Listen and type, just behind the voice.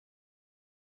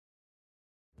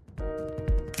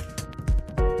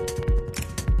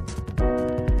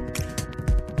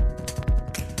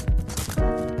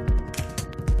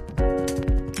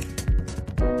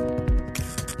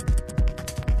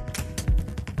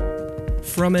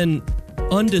From an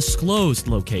undisclosed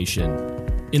location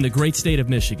in the great state of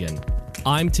Michigan,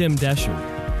 I'm Tim Descher,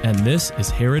 and this is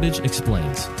Heritage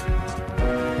Explains.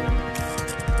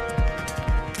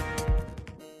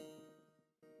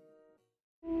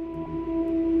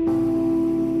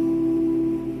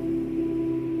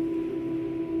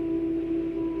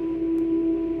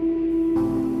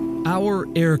 Our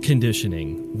air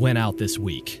conditioning went out this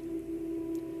week.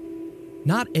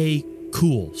 Not a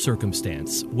cool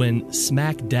circumstance when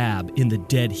smack dab in the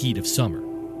dead heat of summer.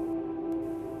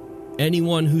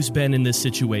 Anyone who's been in this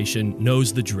situation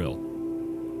knows the drill.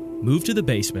 Move to the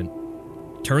basement,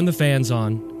 turn the fans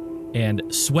on, and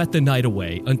sweat the night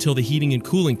away until the heating and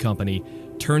cooling company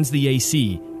turns the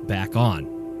AC back on.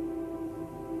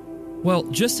 Well,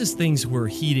 just as things were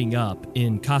heating up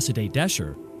in Casa de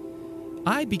Descher,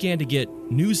 I began to get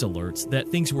news alerts that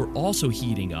things were also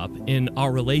heating up in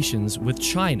our relations with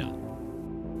China.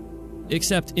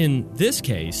 Except in this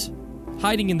case,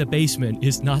 hiding in the basement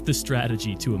is not the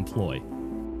strategy to employ.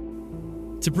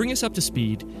 To bring us up to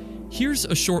speed, here's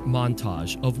a short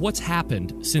montage of what's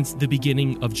happened since the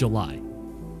beginning of July.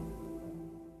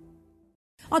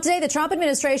 Well, today, the Trump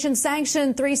administration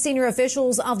sanctioned 3 senior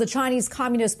officials of the Chinese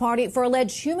Communist Party for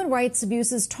alleged human rights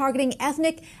abuses targeting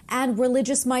ethnic and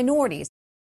religious minorities.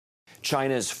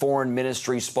 China's foreign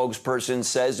ministry spokesperson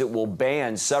says it will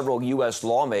ban several U.S.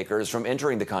 lawmakers from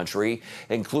entering the country,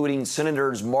 including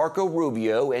Senators Marco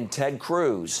Rubio and Ted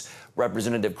Cruz,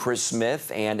 Representative Chris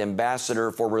Smith, and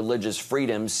Ambassador for Religious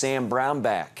Freedom Sam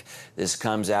Brownback. This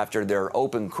comes after their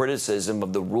open criticism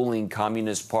of the ruling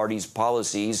Communist Party's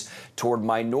policies toward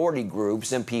minority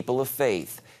groups and people of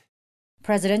faith.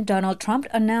 President Donald Trump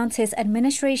announced his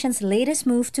administration's latest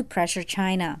move to pressure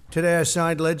China. Today I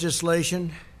signed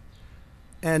legislation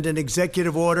and an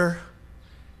executive order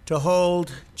to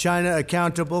hold China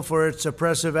accountable for its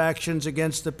oppressive actions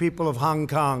against the people of Hong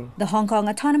Kong. The Hong Kong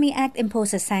Autonomy Act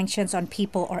imposes sanctions on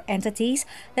people or entities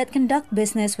that conduct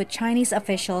business with Chinese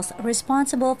officials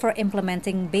responsible for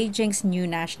implementing Beijing's new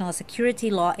national security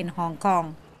law in Hong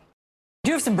Kong. We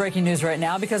do have some breaking news right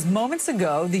now because moments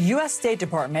ago, the U.S. State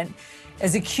Department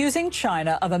is accusing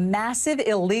China of a massive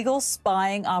illegal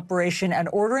spying operation and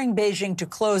ordering Beijing to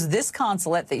close this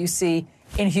consulate that you see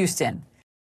in Houston.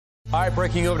 All right,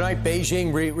 breaking overnight,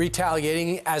 Beijing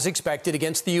retaliating as expected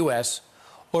against the U.S.,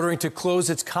 ordering to close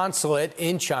its consulate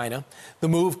in China. The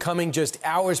move coming just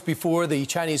hours before the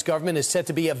Chinese government is set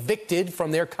to be evicted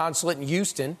from their consulate in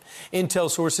Houston. Intel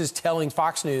sources telling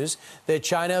Fox News that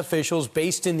China officials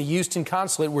based in the Houston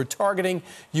consulate were targeting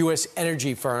U.S.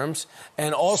 energy firms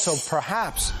and also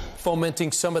perhaps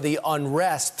fomenting some of the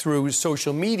unrest through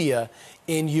social media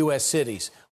in U.S.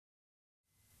 cities.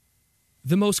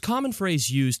 The most common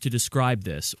phrase used to describe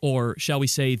this, or shall we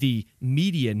say the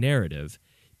media narrative,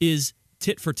 is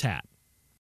tit for tat.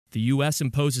 The U.S.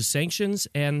 imposes sanctions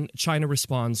and China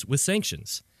responds with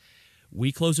sanctions.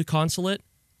 We close a consulate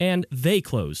and they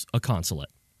close a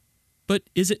consulate. But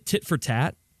is it tit for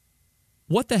tat?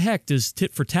 What the heck does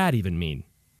tit for tat even mean?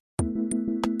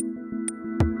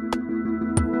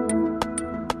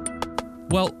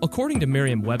 Well, according to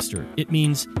Merriam-Webster, it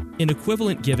means an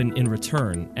equivalent given in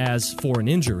return as for an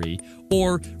injury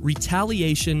or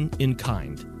retaliation in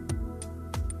kind.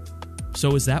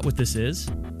 So is that what this is?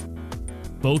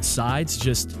 Both sides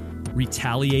just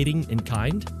retaliating in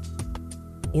kind?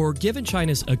 Or given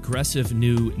China's aggressive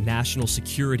new national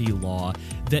security law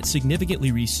that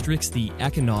significantly restricts the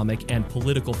economic and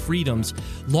political freedoms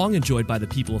long enjoyed by the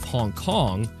people of Hong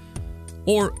Kong,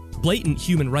 or blatant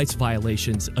human rights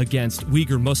violations against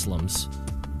Uyghur Muslims,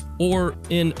 or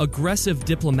an aggressive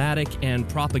diplomatic and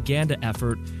propaganda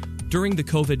effort during the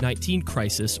COVID-19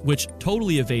 crisis, which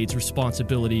totally evades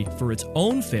responsibility for its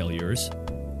own failures,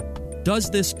 does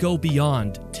this go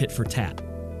beyond tit for tat?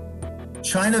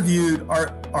 China viewed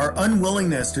our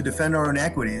unwillingness to defend our own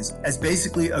equities as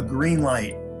basically a green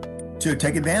light to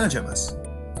take advantage of us.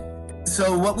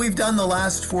 So what we've done the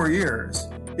last 4 years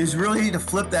is really to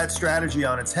flip that strategy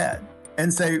on its head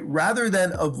and say, rather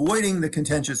than avoiding the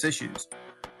contentious issues,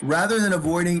 rather than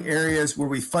avoiding areas where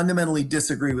we fundamentally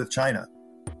disagree with China,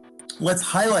 let's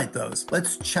highlight those.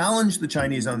 Let's challenge the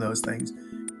Chinese on those things,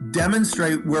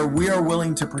 demonstrate where we are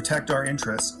willing to protect our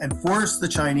interests, and force the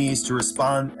Chinese to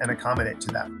respond and accommodate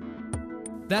to that.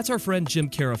 That's our friend Jim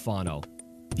Carafano.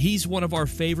 He's one of our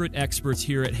favorite experts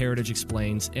here at Heritage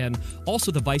Explains and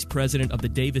also the vice president of the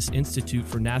Davis Institute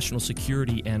for National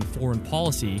Security and Foreign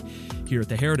Policy here at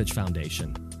the Heritage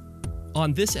Foundation.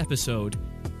 on this episode,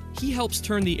 he helps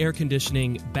turn the air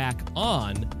conditioning back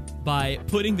on by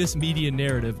putting this media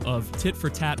narrative of tit for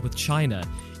tat with China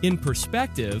in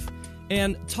perspective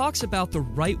and talks about the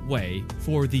right way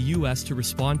for the U.S. to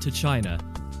respond to China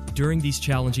during these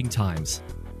challenging times.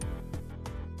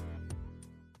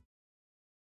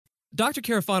 Dr.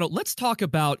 Carafano, let's talk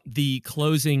about the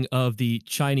closing of the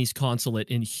Chinese consulate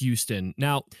in Houston.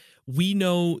 Now, we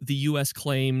know the U.S.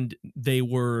 claimed they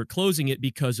were closing it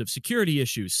because of security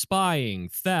issues, spying,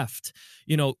 theft,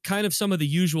 kind of some of the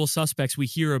usual suspects we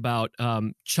hear about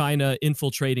China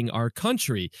infiltrating our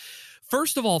country.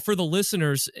 First of all, for the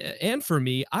listeners and for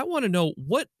me, I want to know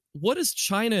what is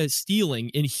China stealing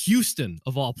in Houston,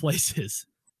 of all places?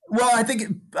 Well, I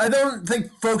don't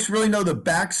think folks really know the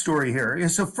backstory here.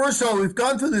 So first of all, we've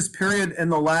gone through this period in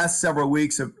the last several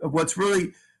weeks of what's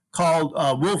really called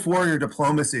wolf warrior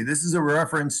diplomacy. This is a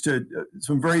reference to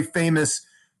some very famous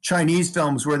Chinese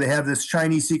films where they have this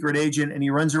Chinese secret agent and he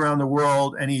runs around the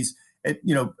world and he's,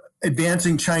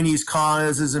 advancing Chinese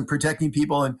causes and protecting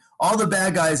people. And all the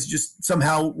bad guys just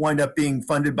somehow wind up being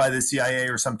funded by the CIA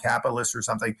or some capitalist or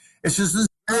something. It's just this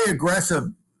very aggressive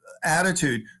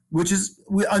attitude, which is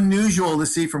unusual to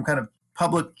see from kind of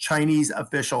public Chinese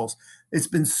officials. It's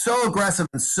been so aggressive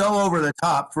and so over the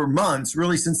top for months,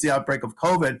 really since the outbreak of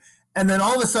COVID. And then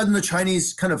all of a sudden the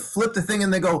Chinese kind of flip the thing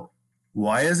and they go,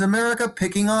 why is America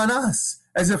picking on us?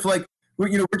 As if like, we're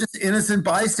just innocent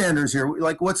bystanders here.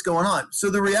 Like, what's going on?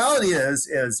 So the reality is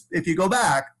if you go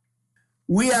back,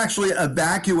 we actually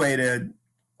evacuated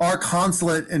our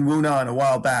consulate in Wuhan a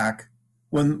while back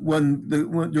during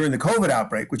the COVID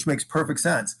outbreak, which makes perfect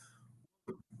sense.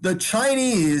 The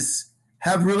Chinese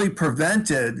have really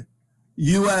prevented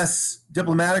U.S.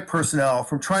 diplomatic personnel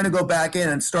from trying to go back in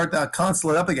and start that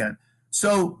consulate up again.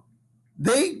 So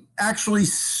they actually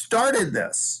started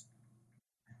this,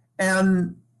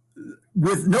 and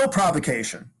with no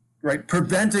provocation, right,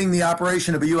 preventing the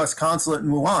operation of a U.S. consulate in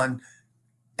Wuhan.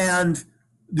 And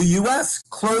the U.S.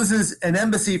 closes an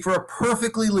embassy for a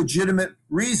perfectly legitimate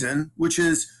reason, which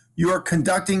is you are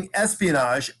conducting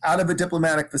espionage out of a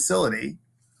diplomatic facility.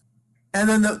 And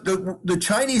then the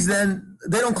Chinese then,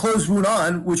 they don't close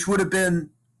Wuhan, which would have been,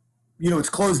 it's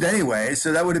closed anyway.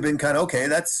 So that would have been kind of, okay,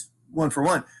 that's one for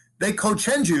one. They close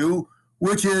Chengdu,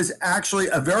 which is actually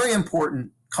a very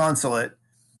important consulate.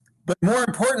 But more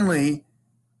importantly,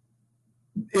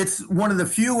 it's one of the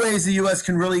few ways the U.S.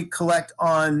 can really collect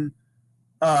on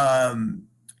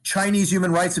Chinese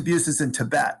human rights abuses in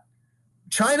Tibet.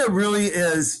 China really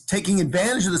is taking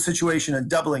advantage of the situation and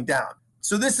doubling down.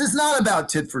 So this is not about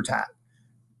tit for tat.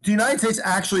 The United States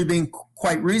actually being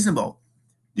quite reasonable.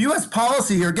 The U.S.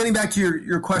 policy here, getting back to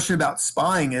your question about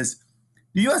spying, is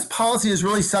the U.S. policy is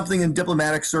really something in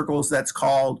diplomatic circles that's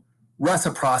called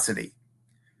reciprocity,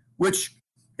 which,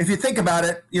 if you think about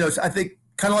it, I think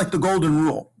kind of like the golden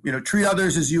rule, treat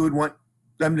others as you would want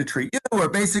them to treat you, or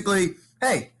basically,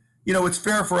 hey, what's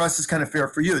fair for us is kind of fair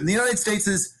for you. And the United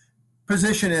States'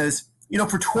 position is,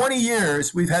 for 20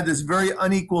 years, we've had this very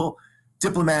unequal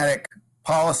diplomatic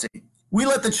policy. We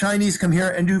let the Chinese come here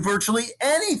and do virtually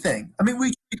anything. I mean,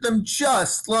 we treat them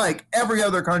just like every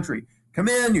other country. Come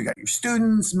in, you got your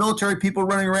students, military people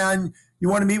running around. You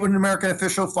want to meet with an American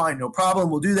official? Fine, no problem,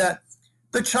 we'll do that.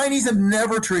 The Chinese have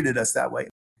never treated us that way.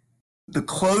 The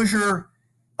closure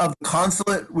of the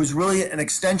consulate was really an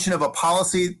extension of a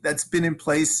policy that's been in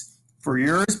place for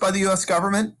years by the U.S.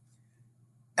 government.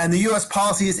 And the U.S.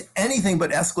 policy is anything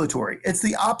but escalatory. It's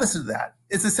the opposite of that.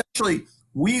 It's essentially,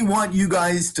 we want you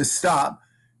guys to stop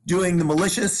doing the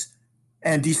malicious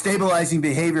and destabilizing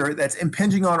behavior that's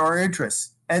impinging on our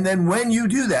interests. And then when you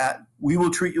do that, we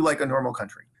will treat you like a normal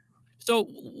country. So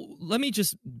let me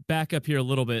just back up here a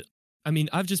little bit. I mean,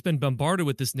 I've just been bombarded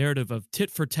with this narrative of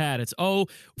tit for tat. It's, oh,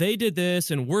 they did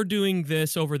this and we're doing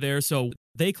this over there. So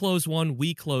they close one,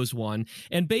 we close one.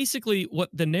 And basically what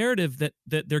the narrative that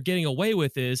they're getting away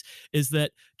with is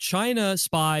that China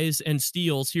spies and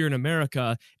steals here in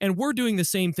America, and we're doing the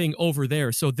same thing over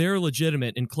there. So they're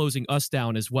legitimate in closing us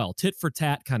down as well. Tit for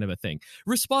tat kind of a thing.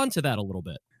 Respond to that a little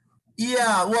bit.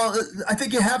 Yeah, well, I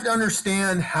think you have to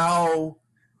understand how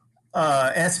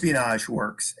espionage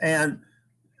works. And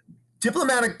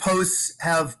diplomatic posts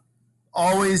have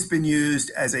always been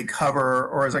used as a cover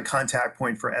or as a contact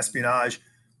point for espionage,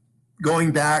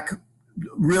 going back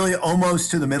really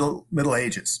almost to the Middle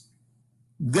Ages.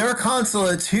 Their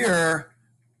consulates here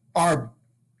are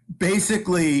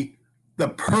basically the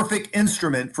perfect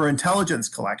instrument for intelligence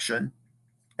collection,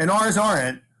 and ours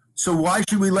aren't. So why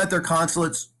should we let their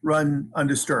consulates run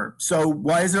undisturbed? So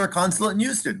why is there a consulate in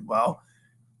Houston? Well,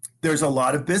 there's a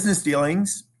lot of business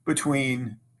dealings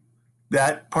between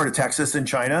that part of Texas and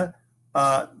China.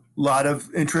 A lot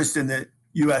of interest in the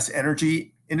U.S.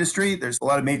 energy industry. There's a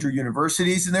lot of major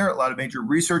universities in there, a lot of major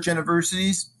research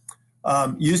universities.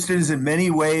 Houston is in many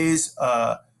ways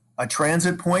a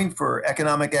transit point for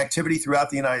economic activity throughout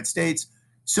the United States.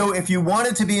 So if you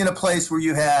wanted to be in a place where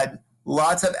you had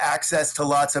lots of access to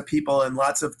lots of people and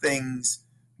lots of things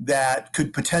that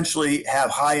could potentially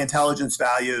have high intelligence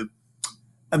value,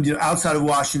 outside of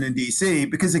Washington, D.C.,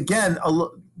 because again,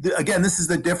 this is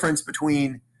the difference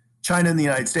between China and the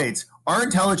United States. Our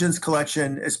intelligence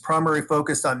collection is primarily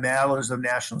focused on matters of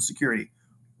national security.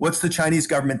 What's the Chinese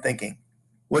government thinking?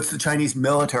 What's the Chinese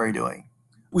military doing?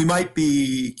 We might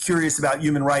be curious about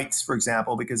human rights, for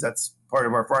example, because that's part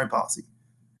of our foreign policy.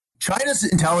 China's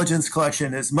intelligence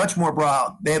collection is much more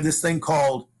broad. They have this thing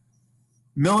called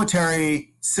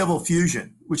military civil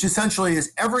fusion, which essentially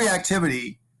is every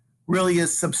activity really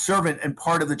is subservient and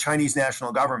part of the Chinese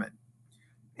national government.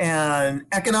 And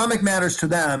economic matters to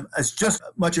them is just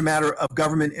much a matter of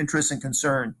government interest and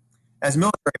concern as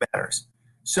military matters.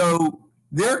 So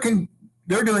they're doing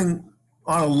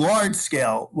on a large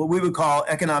scale what we would call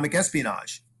economic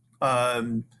espionage,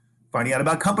 finding out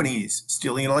about companies,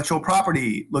 stealing intellectual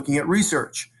property, looking at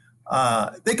research.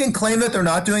 They can claim that they're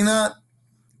not doing that,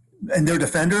 and their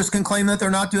defenders can claim that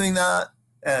they're not doing that.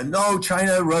 And no,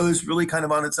 China rose really kind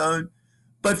of on its own.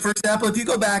 But for example, if you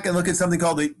go back and look at something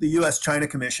called the U.S.-China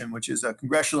Commission, which is a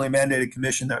congressionally mandated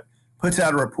commission that puts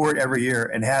out a report every year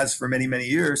and has for many, many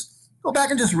years, go back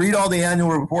and just read all the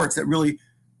annual reports that really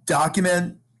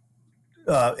document,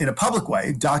 in a public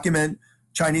way, document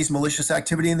Chinese malicious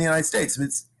activity in the United States.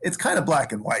 It's kind of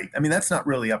black and white. I mean, that's not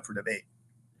really up for debate.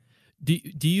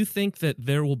 Do you think that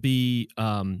there will be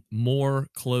more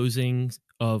closings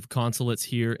of consulates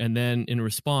here? And then in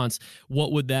response,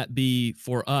 what would that be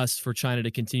for us, for China to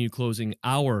continue closing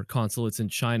our consulates in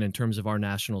China in terms of our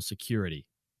national security?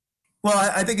 Well,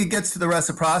 I think it gets to the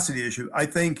reciprocity issue. I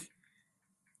think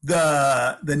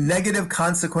the negative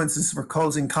consequences for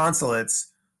closing consulates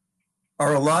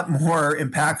are a lot more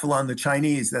impactful on the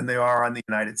Chinese than they are on the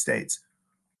United States.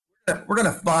 We're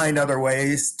going to find other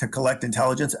ways to collect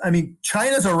intelligence. I mean,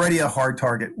 China's already a hard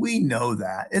target. We know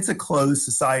that. It's a closed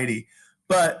society.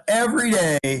 But every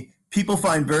day, people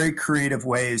find very creative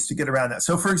ways to get around that.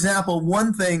 So, for example,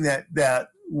 one thing that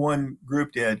one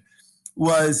group did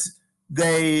was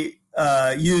they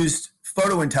used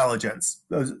photo intelligence,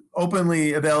 those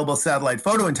openly available satellite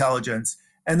photo intelligence,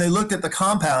 and they looked at the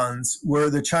compounds where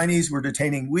the Chinese were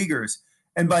detaining Uyghurs.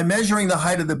 And by measuring the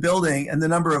height of the building and the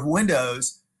number of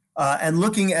windows, and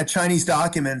looking at Chinese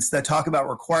documents that talk about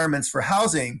requirements for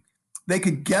housing, they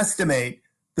could guesstimate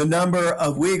the number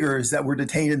of Uyghurs that were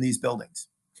detained in these buildings.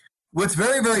 What's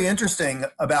very, very interesting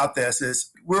about this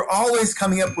is we're always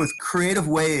coming up with creative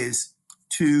ways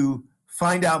to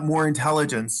find out more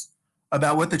intelligence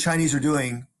about what the Chinese are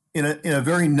doing in a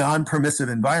very non-permissive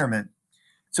environment.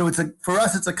 So for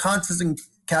us, it's a constant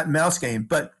cat and mouse game.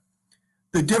 But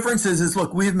the difference is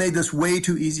look, we have made this way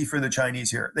too easy for the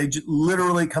Chinese here. They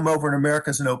literally come over, and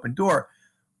America's an open door.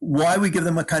 Why we give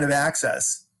them a kind of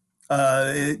access?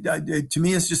 To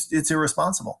me, it's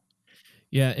irresponsible.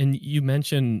 Yeah, and you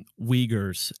mentioned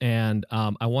Uyghurs, and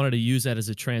I wanted to use that as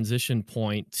a transition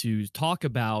point to talk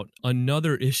about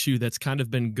another issue that's kind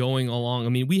of been going along. I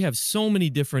mean, we have so many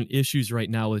different issues right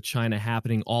now with China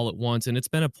happening all at once, and it's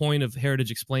been a point of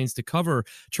Heritage Explains to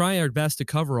try our best to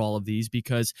cover all of these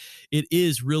because it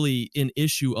is really an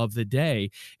issue of the day.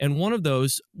 And one of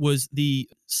those was the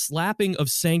slapping of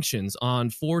sanctions on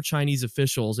 4 Chinese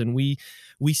officials, and we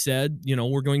said,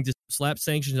 we're going to slap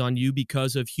sanctions on you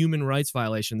because of human rights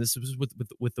violation. This was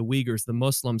with the Uyghurs, the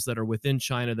Muslims that are within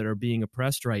China that are being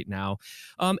oppressed right now,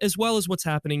 as well as what's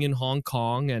happening in Hong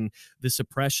Kong and the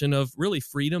suppression of really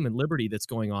freedom and liberty that's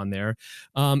going on there.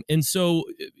 And so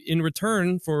in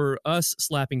return for us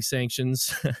slapping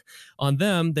sanctions on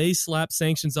them, they slapped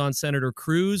sanctions on Senator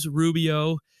Cruz,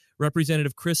 Rubio,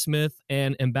 Representative Chris Smith,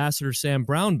 and Ambassador Sam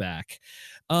Brownback.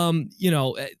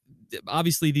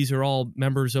 Obviously, these are all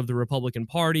members of the Republican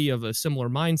Party of a similar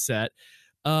mindset.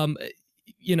 And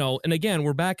again,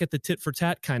 we're back at the tit for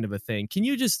tat kind of a thing. Can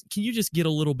you just get a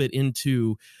little bit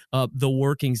into the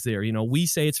workings there? We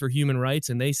say it's for human rights,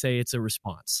 and they say it's a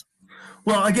response.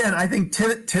 Well, again, I think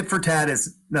tit for tat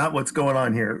is not what's going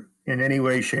on here in any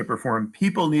way, shape, or form.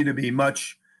 People need to be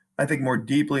much, I think, more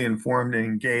deeply informed and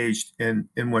engaged in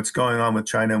what's going on with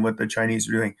China and what the Chinese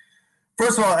are doing.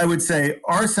 First of all, I would say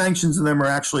our sanctions on them are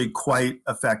actually quite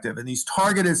effective. And these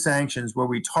targeted sanctions where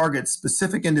we target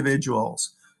specific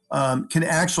individuals can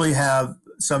actually have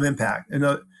some impact.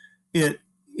 And it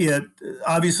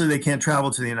obviously they can't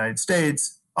travel to the United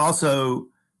States. Also,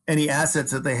 any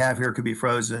assets that they have here could be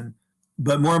frozen.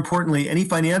 but more importantly, any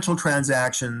financial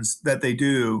transactions that they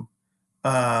do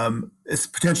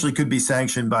potentially could be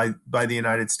sanctioned by the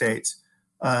United States.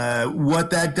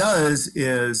 What that does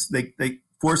is they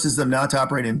forces them not to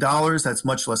operate in dollars. That's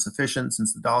much less efficient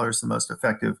since the dollar is the most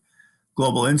effective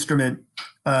global instrument.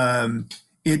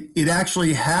 It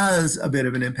actually has a bit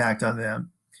of an impact on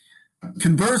them.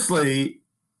 Conversely,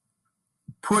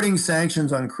 putting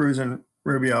sanctions on Cruz and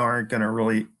Rubio aren't going to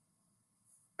really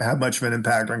have much of an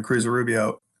impact on Cruz and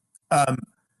Rubio.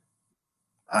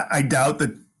 I doubt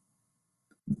that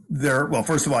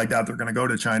first of all, I doubt they're going to go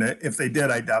to China. If they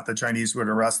did, I doubt the Chinese would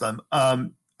arrest them.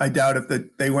 I doubt if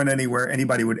they went anywhere,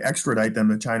 anybody would extradite them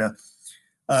to China.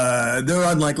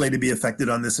 They're unlikely to be affected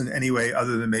on this in any way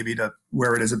other than maybe to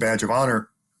wear it as a badge of honor.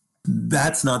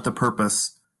 That's not the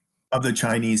purpose of the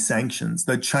Chinese sanctions.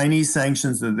 The Chinese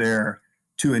sanctions are there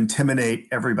to intimidate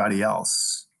everybody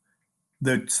else.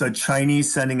 The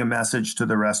Chinese sending a message to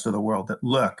the rest of the world that,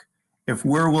 look, if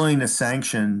we're willing to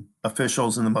sanction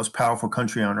officials in the most powerful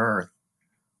country on earth,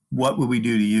 what would we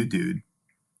do to you, dude?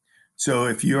 So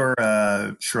if you're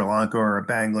a Sri Lanka or a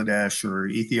Bangladesh or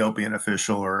Ethiopian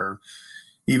official or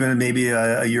even maybe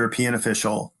a European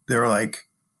official, they're like,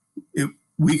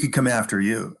 we could come after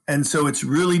you. And so it's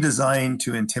really designed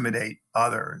to intimidate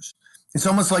others. It's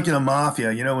almost like in a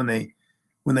mafia,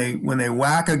 when they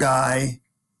whack a guy,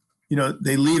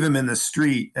 they leave him in the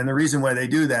street. And the reason why they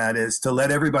do that is to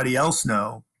let everybody else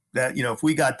know that, if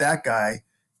we got that guy,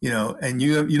 and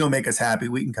you don't make us happy,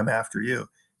 we can come after you.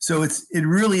 So it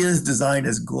really is designed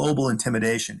as global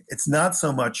intimidation. It's not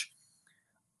so much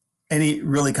any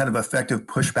really kind of effective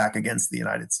pushback against the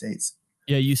United States.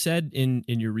 Yeah, you said in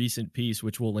your recent piece,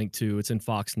 which we'll link to, it's in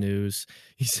Fox News,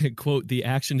 you said, quote, "The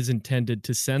action is intended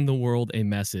to send the world a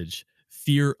message.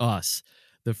 Fear us.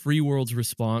 The free world's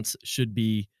response should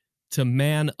be to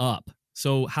man up."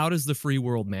 So how does the free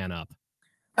world man up?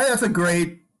 I think that's a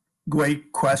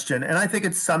great question. And I think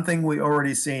it's something we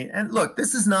already seen. And look,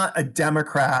 this is not a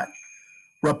Democrat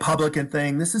Republican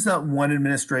thing. This is not one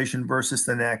administration versus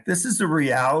the next. This is the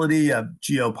reality of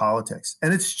geopolitics.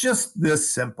 And it's just this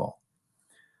simple.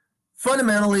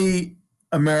 Fundamentally,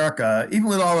 America, even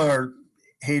with all our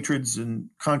hatreds and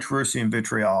controversy and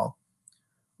vitriol,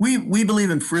 we believe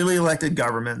in freely elected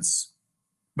governments,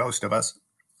 most of us.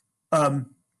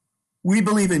 We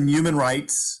believe in human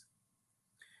rights,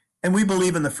 and we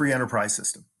believe in the free enterprise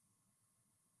system.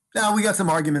 Now, we got some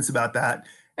arguments about that,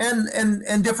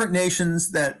 and different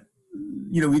nations that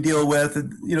we deal with,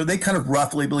 they kind of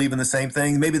roughly believe in the same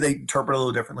thing. Maybe they interpret it a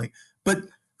little differently, but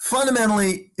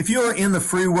fundamentally, if you're in the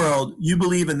free world, you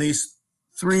believe in these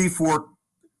 3-4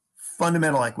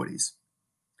 fundamental equities.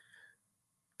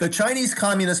 The Chinese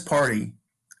Communist Party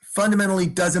fundamentally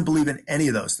doesn't believe in any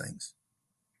of those things.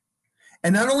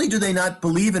 And not only do they not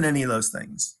believe in any of those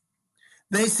things,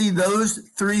 they see those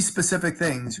 3 specific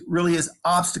things really as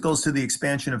obstacles to the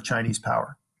expansion of Chinese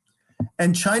power.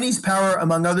 And Chinese power,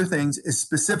 among other things, is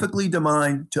specifically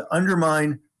designed to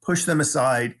undermine, push them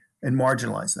aside, and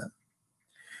marginalize them.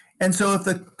 And so if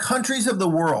the countries of the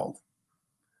world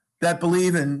that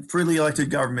believe in freely elected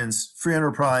governments, free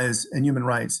enterprise, and human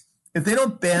rights, if they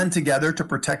don't band together to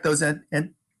protect those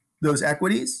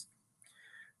equities,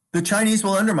 the Chinese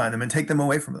will undermine them and take them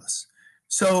away from us.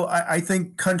 So I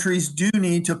think countries do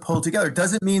need to pull together. It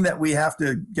doesn't mean that we have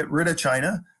to get rid of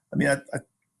China. I mean, I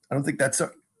don't think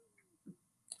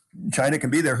China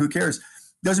can be there. Who cares?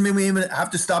 Doesn't mean we even have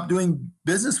to stop doing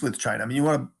business with China. I mean, you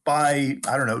want to buy,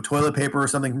 toilet paper or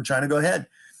something from China, go ahead.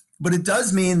 But it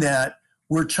does mean that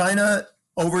where China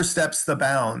oversteps the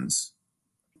bounds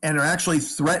and are actually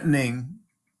threatening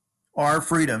our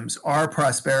freedoms, our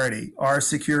prosperity, our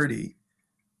security,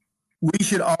 we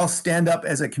should all stand up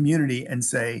as a community and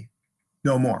say,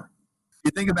 no more.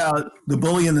 You think about the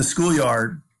bully in the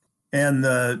schoolyard and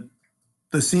the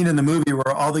scene in the movie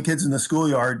where all the kids in the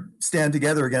schoolyard stand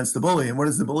together against the bully. And what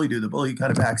does the bully do? The bully kind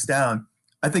of backs down.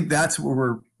 I think that's what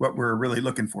we're really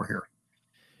looking for here.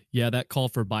 Yeah, that call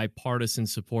for bipartisan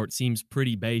support seems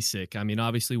pretty basic. I mean,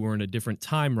 obviously, we're in a different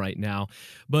time right now,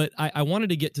 but I wanted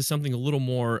to get to something a little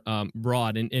more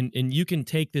broad, and you can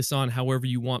take this on however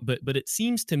you want, but it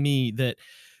seems to me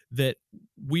that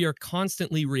we are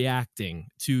constantly reacting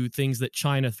to things that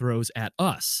China throws at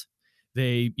us.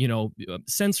 They,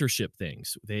 censorship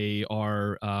things. They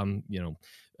are,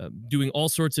 doing all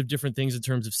sorts of different things in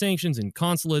terms of sanctions and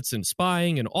consulates and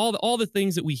spying and all the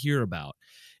things that we hear about.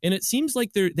 And it seems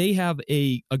like they have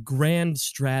a grand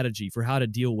strategy for how to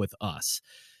deal with us.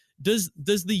 Does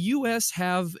the U.S.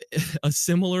 have a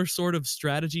similar sort of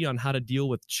strategy on how to deal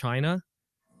with China?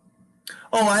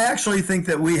 Oh, I actually think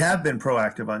that we have been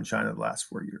proactive on China the last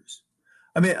 4 years.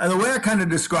 I mean, the way I kind of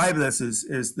describe this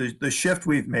is the shift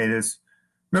we've made is,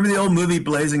 remember the old movie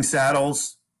Blazing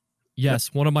Saddles?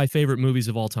 Yes, one of my favorite movies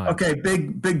of all time. Okay,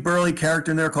 big burly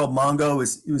character in there called Mongo.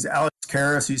 He was Alex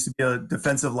Karras. He used to be a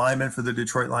defensive lineman for the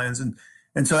Detroit Lions.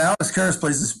 And so Alex Karras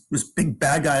plays this big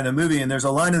bad guy in the movie. And there's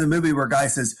a line in the movie where a guy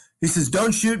says,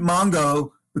 don't shoot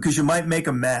Mongo because you might make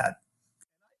him mad.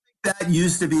 That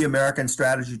used to be American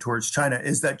strategy towards China,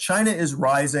 is that China is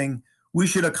rising. We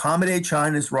should accommodate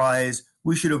China's rise.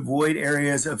 We should avoid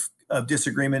areas of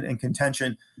disagreement and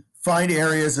contention, find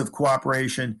areas of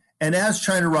cooperation. And as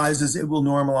China rises, it will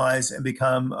normalize and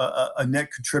become a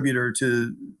net contributor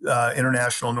to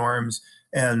international norms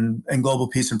and global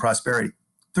peace and prosperity.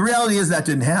 The reality is that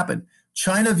didn't happen.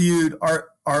 China viewed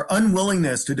our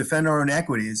unwillingness to defend our own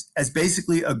equities as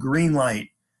basically a green light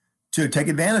to take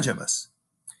advantage of us.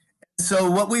 So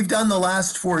what we've done the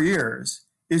last 4 years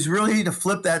is really to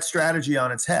flip that strategy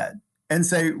on its head and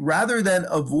say, rather than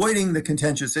avoiding the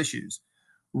contentious issues,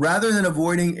 rather than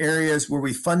avoiding areas where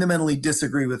we fundamentally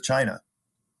disagree with China,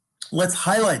 let's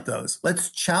highlight those.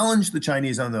 Let's challenge the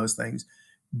Chinese on those things,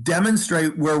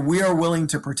 demonstrate where we are willing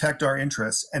to protect our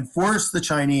interests, and force the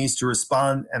Chinese to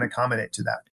respond and accommodate to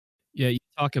that. Yeah, you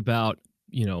talk about,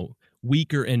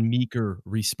 weaker and meeker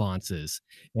responses.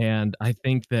 And I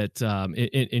think that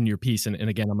in your piece, and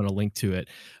again, I'm going to link to it,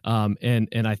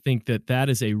 and I think that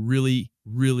is a really,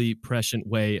 really prescient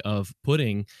way of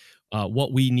putting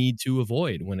what we need to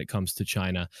avoid when it comes to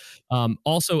China.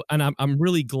 Also, and I'm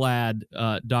really glad,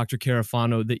 Dr.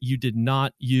 Carafano, that you did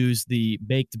not use the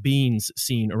baked beans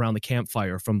scene around the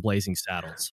campfire from Blazing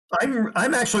Saddles.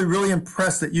 I'm actually really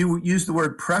impressed that you used the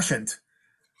word prescient.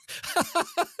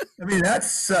 I mean,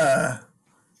 that's, that's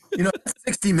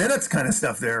 60 Minutes kind of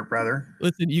stuff there, brother.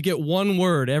 Listen, you get one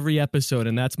word every episode,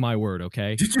 and that's my word,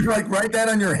 okay? Did you write that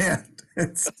on your hand?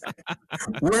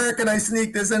 Where can I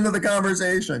sneak this into the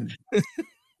conversation?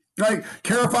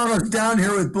 Carafano's down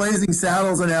here with Blazing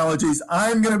Saddles analogies.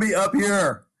 I'm going to be up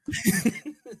here.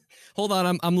 Hold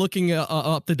on, I'm looking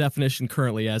up the definition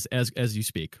currently as you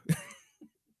speak.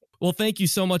 Well, thank you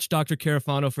so much, Dr.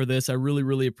 Carafano, for this. I really,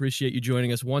 really appreciate you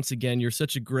joining us once again. You're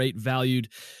such a great, valued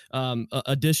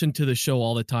addition to the show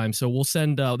all the time. So we'll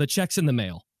send the checks in the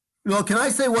mail. Well, can I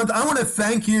say one thing? I want to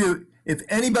thank you. If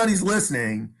anybody's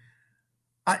listening,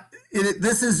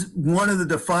 this is one of the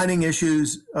defining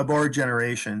issues of our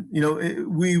generation.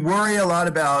 We worry a lot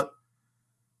about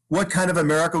what kind of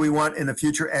America we want in the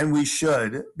future, and we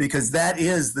should, because that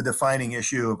is the defining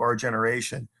issue of our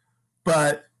generation.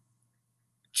 But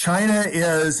China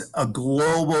is a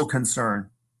global concern,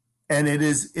 and it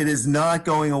is not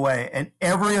going away. And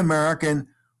every American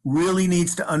really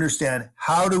needs to understand,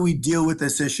 how do we deal with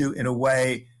this issue in a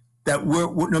way that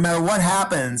no matter what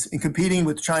happens in competing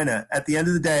with China, at the end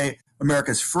of the day,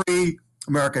 America's free,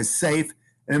 America's safe,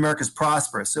 and America's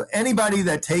prosperous. So anybody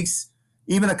that takes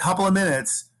even a couple of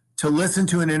minutes to listen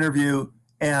to an interview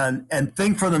and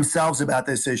think for themselves about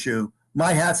this issue,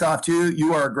 my hat's off to you.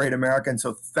 You are a great American,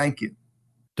 so thank you.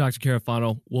 Dr.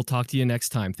 Carafano, we'll talk to you next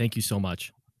time. Thank you so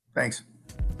much. Thanks.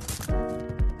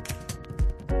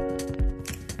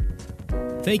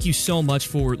 Thank you so much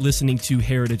for listening to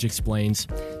Heritage Explains.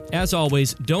 As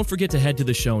always, don't forget to head to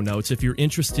the show notes if you're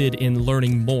interested in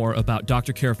learning more about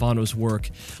Dr. Carafano's work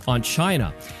on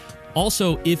China.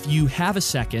 Also, if you have a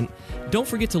second, don't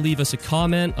forget to leave us a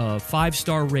comment, a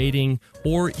 5-star rating,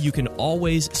 or you can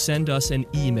always send us an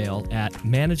email at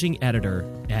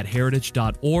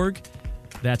managingeditor@heritage.org.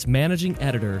 That's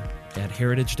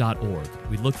managingeditor@heritage.org.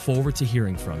 We look forward to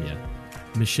hearing from you.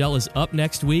 Michelle is up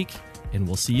next week, and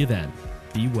we'll see you then.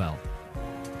 Be well.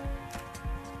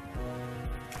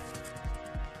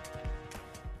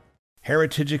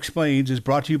 Heritage Explains is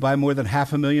brought to you by more than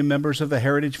 500,000 members of the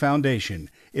Heritage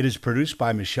Foundation. It is produced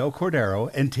by Michelle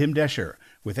Cordero and Tim Desher,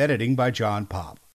 with editing by John Popp.